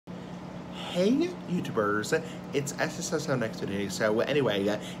Hey YouTubers, it's SSSO today. So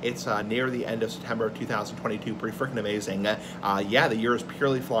anyway, it's near the end of September 2022, pretty freaking amazing. Yeah, the year is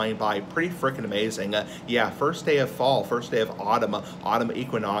purely flying by, pretty freaking amazing. Yeah, first day of fall, first day of autumn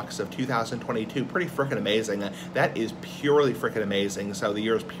equinox of 2022, pretty freaking amazing. That is purely freaking amazing. So the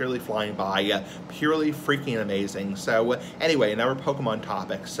year is purely flying by, purely freaking amazing. So anyway, another Pokemon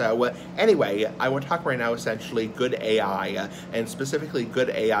topic. So anyway, I want to talk right now essentially good AI, and specifically good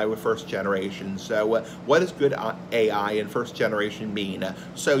AI with first generation. So what does good AI in first generation mean?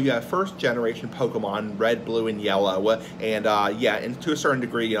 So you have first generation Pokemon, red, blue, and yellow, and yeah, and to a certain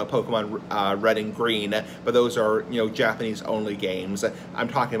degree, you know, Pokemon red and green, but those are, you know, Japanese only games. I'm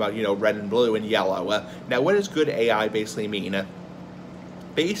talking about, you know, red and blue and yellow. Now, what does good AI basically mean?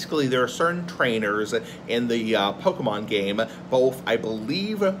 Basically, there are certain trainers in the Pokemon game, both, I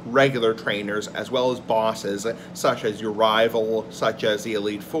believe, regular trainers as well as bosses, such as your rival, such as the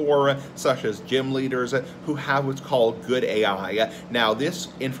Elite Four, such as gym leaders, who have what's called good AI. Now, this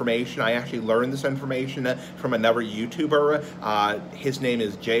information, I actually learned this information from another YouTuber. His name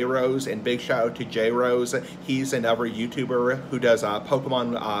is J-Rose, and big shout out to J-Rose. He's another YouTuber who does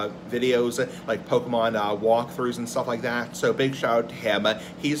Pokemon videos, like Pokemon walkthroughs and stuff like that, so big shout out to him.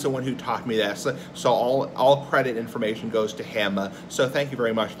 He's the one who taught me this, so all credit information goes to him. So thank you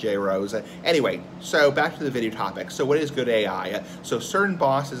very much, J-Rose. Anyway, so back to the video topic. So what is good AI? So certain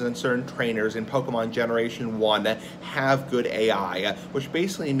bosses and certain trainers in Pokemon Generation 1 have good AI, which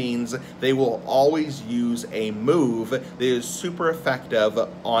basically means they will always use a move that is super effective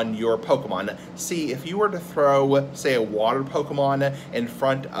on your Pokemon. See, if you were to throw, say, a water Pokemon in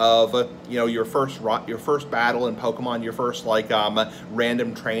front of, you know, your first battle in Pokemon, your first, like, random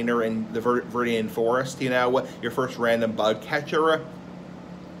trainer in the Viridian Forest, you know, your first random bug catcher,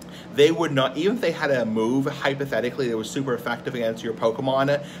 they would not, even if they had a move, hypothetically, that was super effective against your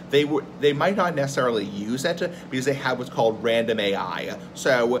Pokemon, they might not necessarily use it because they have what's called random AI.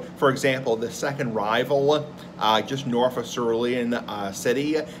 So, for example, the second rival, just north of Cerulean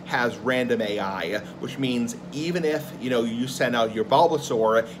City, has random AI, which means even if, you know, you send out your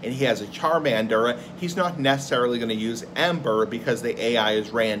Bulbasaur and he has a Charmander, he's not necessarily going to use Ember because the AI is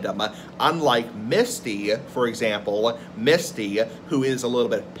random. Unlike Misty, for example, Misty, who is a little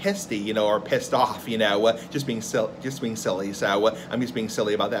bit pissed, you know, or pissed off, you know, just being silly. So I'm just being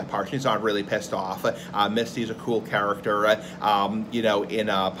silly about that part. She's not really pissed off. Misty's a cool character, you know, in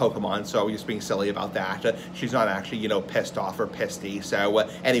Pokemon, so just being silly about that. She's not actually, you know, pissed off or pissy. So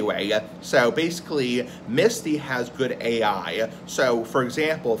anyway, so basically, Misty has good AI. So for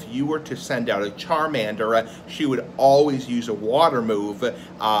example, if you were to send out a Charmander, she would always use a water move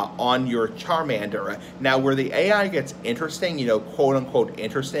on your Charmander. Now, where the AI gets interesting, you know, quote unquote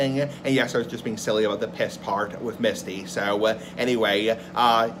interesting, and yes, I was just being silly about the piss part with Misty. So anyway,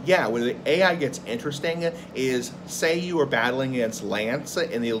 yeah, where the AI gets interesting is, say you are battling against Lance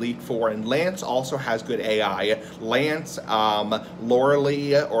in the Elite Four, and Lance also has good AI. Lance,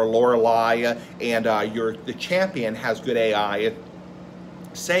 Lorelie or Lorelei, and the champion has good AI.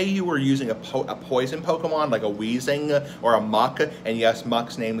 Say you were using a poison Pokemon, like a Weezing or a Muck, and yes,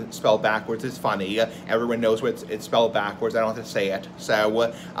 Muck's name is spelled backwards. It's funny. Everyone knows what it's spelled backwards. I don't have to say it.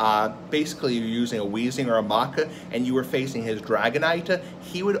 So basically, you're using a Weezing or a Muck, and you were facing his Dragonite,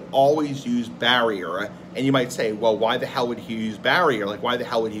 he would always use Barrier. And you might say, well, why the hell would he use Barrier? Like, why the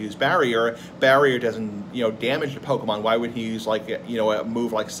hell would he use Barrier? Barrier doesn't, you know, damage the Pokemon. Why would he use, like, you know, a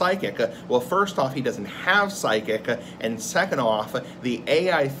move like Psychic? Well, first off, he doesn't have Psychic, and second off, the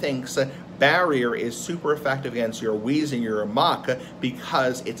AI thinks Barrier is super effective against your Weezing or your Muck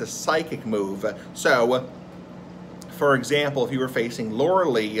because it's a Psychic move. So, for example, if you were facing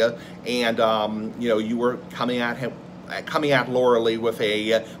Lorelie and, you know, you were coming at Lorelie with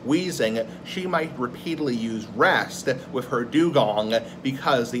a Weezing, she might repeatedly use Rest with her Dugong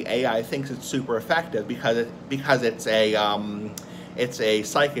because the AI thinks it's super effective because it's a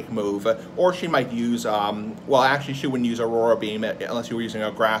Psychic move. Or she might use, well, actually, she wouldn't use Aurora Beam unless you were using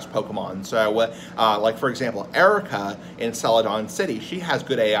a Grass Pokemon. So, like, for example, Erica in Celadon City, she has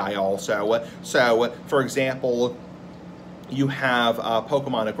good AI also. So, for example, you have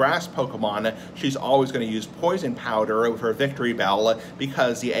Pokemon, a Grass Pokemon, she's always going to use Poison Powder with her Victory Bell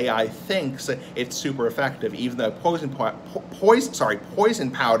because the AI thinks it's super effective, even though Poison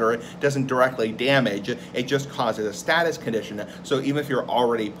Powder doesn't directly damage, it just causes a status condition. So even if you're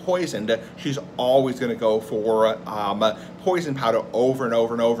already poisoned, she's always going to go for poison powder over and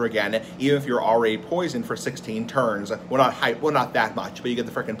over and over again, even if you're already poisoned for 16 turns. Well, not that much, but you get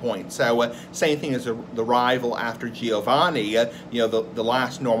the freaking point. So, same thing as the rival after Giovanni, you know, the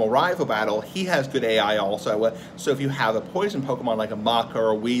last normal rival battle, he has good AI also. So if you have a poison Pokemon like a Muk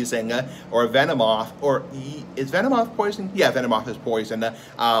or a Weezing or a Venomoth, or is Venomoth poison? Yeah, Venomoth is poison.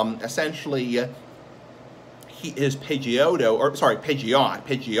 Essentially, his Pidgeot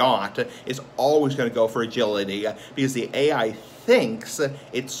is always going to go for agility because the AI thinks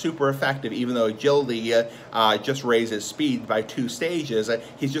it's super effective, even though agility just raises speed by 2 stages.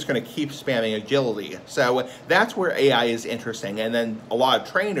 He's just going to keep spamming agility. So that's where AI is interesting. And then a lot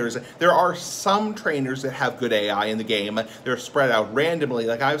of trainers, there are some trainers that have good AI in the game. They're spread out randomly.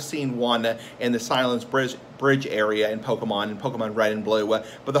 Like I've seen one in the Silence Bridge area in Pokemon Red and Blue.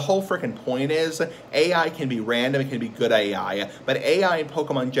 But the whole freaking point is AI can be random, it can be good AI. But AI in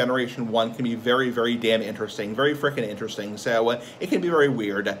Pokemon Generation 1 can be very, very damn interesting. Very freaking interesting. So it can be very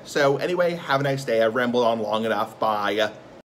weird. So anyway, have a nice day. I rambled on long enough. Bye.